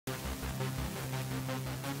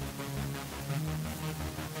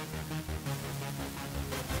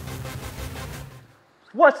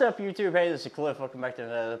What's up, YouTube? Hey, this is Cliff. Welcome back to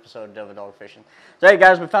another episode of Devil Dog Fishing. So, hey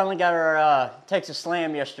guys, we finally got our Texas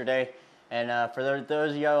Slam yesterday, and for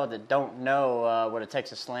those of y'all that don't know what a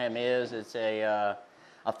Texas Slam is, it's a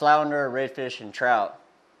flounder, redfish, and trout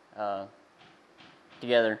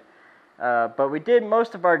together. But we did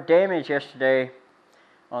most of our damage yesterday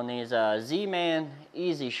on these Z-Man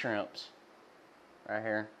ezshrimpz right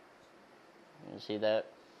here. You can see that.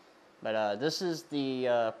 But this is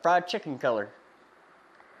the fried chicken color.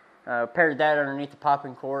 Paired that underneath the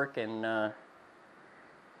popping cork, and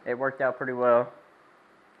it worked out pretty well.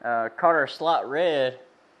 Caught our slot red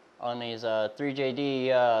on these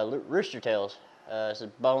 3JD rooster tails. It's a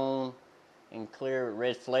bone and clear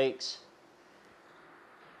red flakes.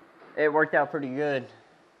 It worked out pretty good,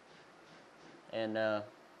 and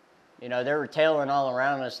you know, they were tailing all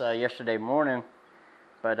around us yesterday morning,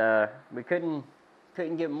 but we couldn't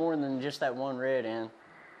get more than just that one red in.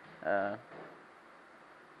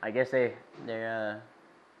 I guess they're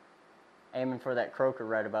aiming for that croaker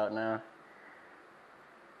right about now.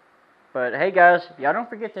 But hey guys, y'all don't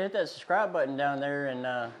forget to hit that subscribe button down there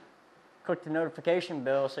and click the notification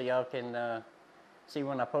bell so y'all can see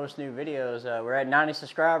when I post new videos. We're at 90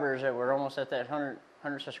 subscribers, and we're almost at that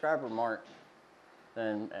 100 subscriber mark.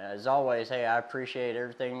 And as always, hey, I appreciate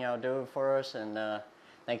everything y'all do for us, and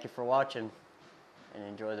thank you for watching, and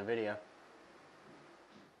enjoy the video.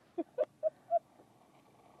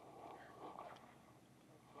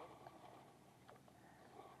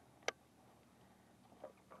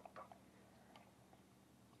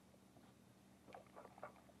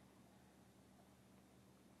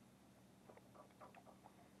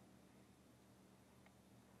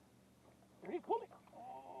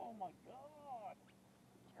 Oh my God!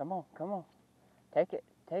 Come on, come on. Take it,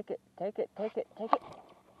 take it, take it, take it, take it.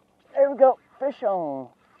 There we go. Fish on.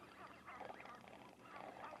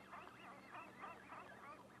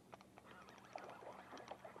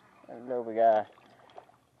 There we go.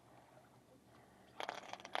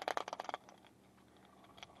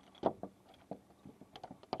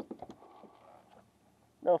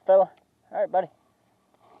 Little fella. All right, buddy.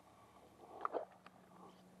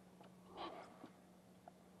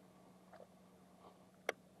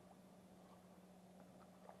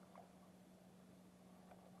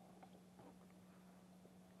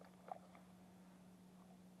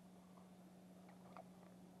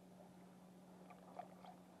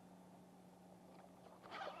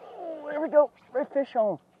 There we go. Red fish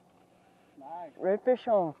on. Nice. Red fish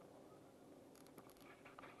on.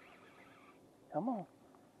 Come on.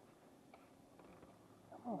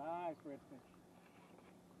 Come on. Nice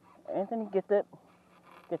redfish. Anthony, get that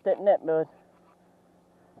net, bud.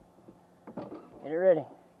 Get it ready.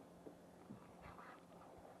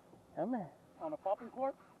 Come here. On a popping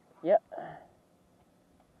cork? Yep.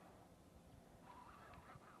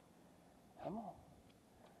 Come on.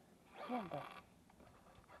 Come on, bud.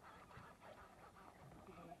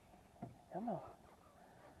 Come on.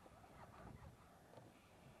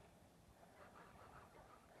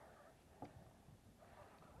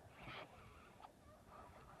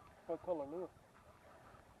 What color lure?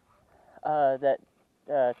 That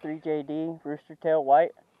 3JD rooster tail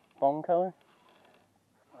white bone color.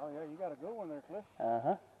 Oh yeah, you got a good one there, Cliff.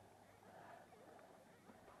 Uh-huh.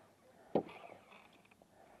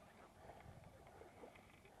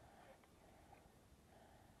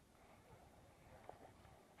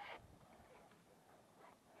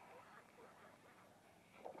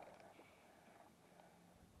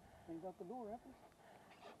 You got the lure, Anthony?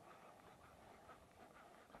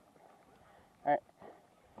 All right.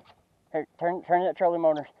 Here, turn that trolling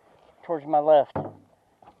motor towards my left.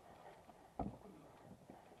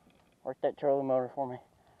 Work that trolling motor for me.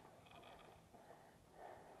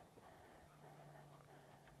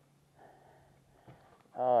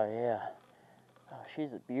 Oh yeah. Oh,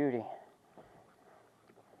 she's a beauty.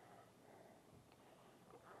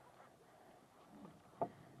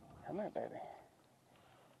 Come here, baby.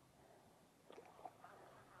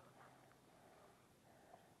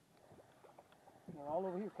 They're all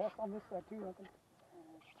over here. Cast on this side too, Anthony.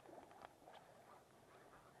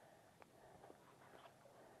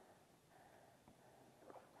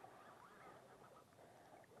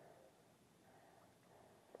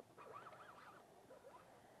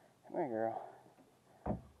 Come here, girl.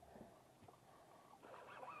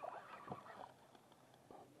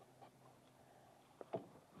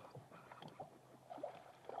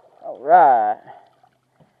 All right.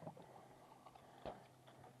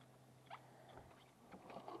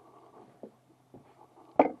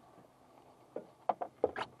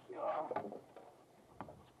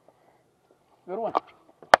 Good one.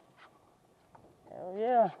 Hell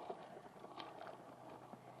yeah.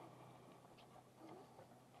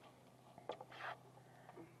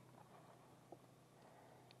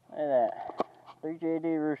 Look at that. 3JD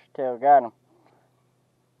rooster tail. Got him.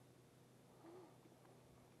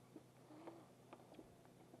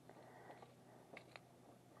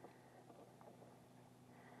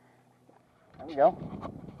 There we go.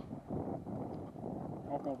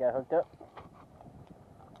 Anthony got hooked up.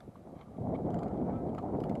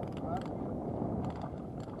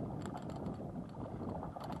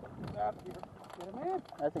 Get him in.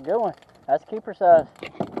 That's a good one. That's keeper size.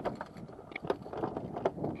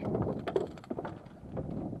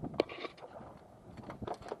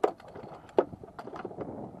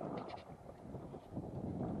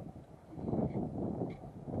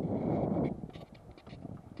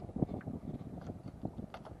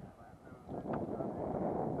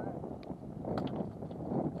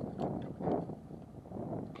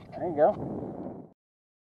 There you go.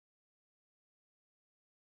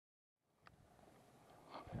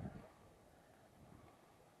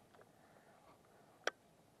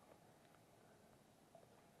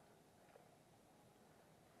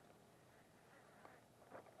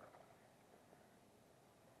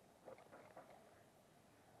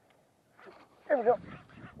 There we go.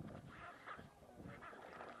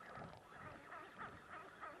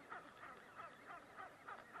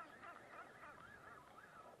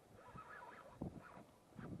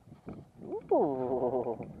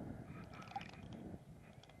 Ooh.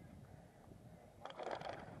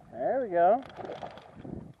 There we go.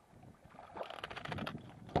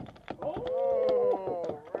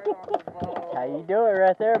 Oh, right on the ball. How you do it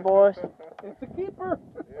right there, boys? It's a keeper.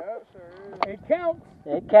 Yeah, it sure is. It counts.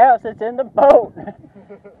 It counts. It's in the boat.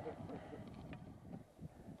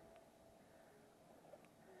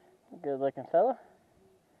 Good looking fella.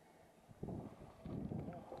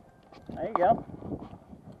 There you go.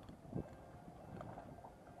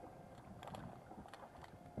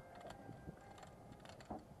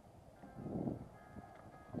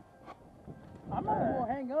 I'm not going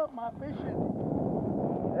to hang up my fishing.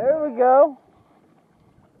 There we go.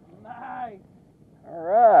 Nice. All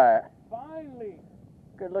right. Finally.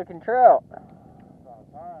 Good looking trout.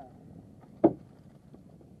 About time.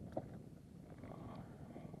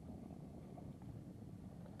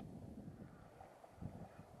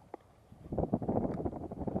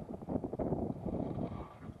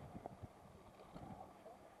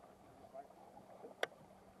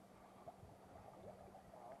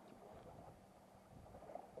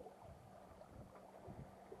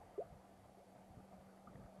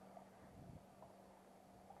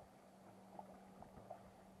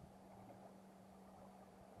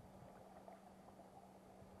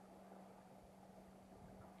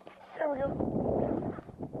 There we go.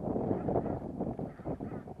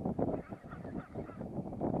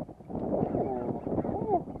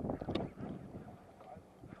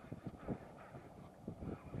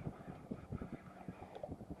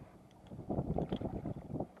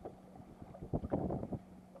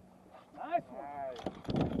 Nice one.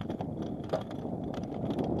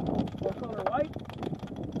 What color, white?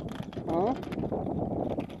 Huh?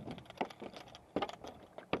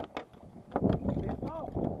 It's off.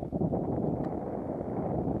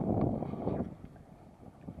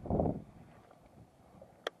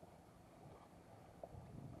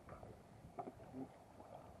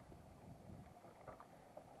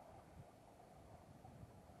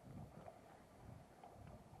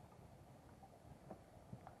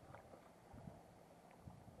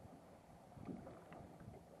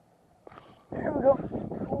 Here we go.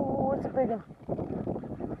 Oh, it's a big one.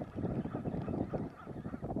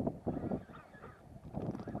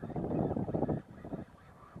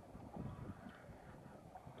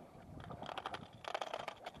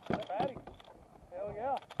 Fatty. Hell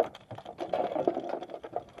yeah.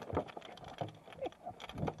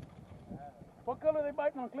 What color are they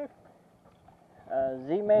biting on, Cliff?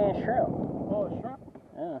 Z-Man shrimp. Oh, a shrimp.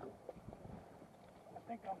 Yeah. I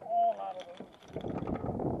think I'm all out of those.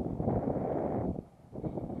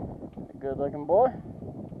 Good looking boy.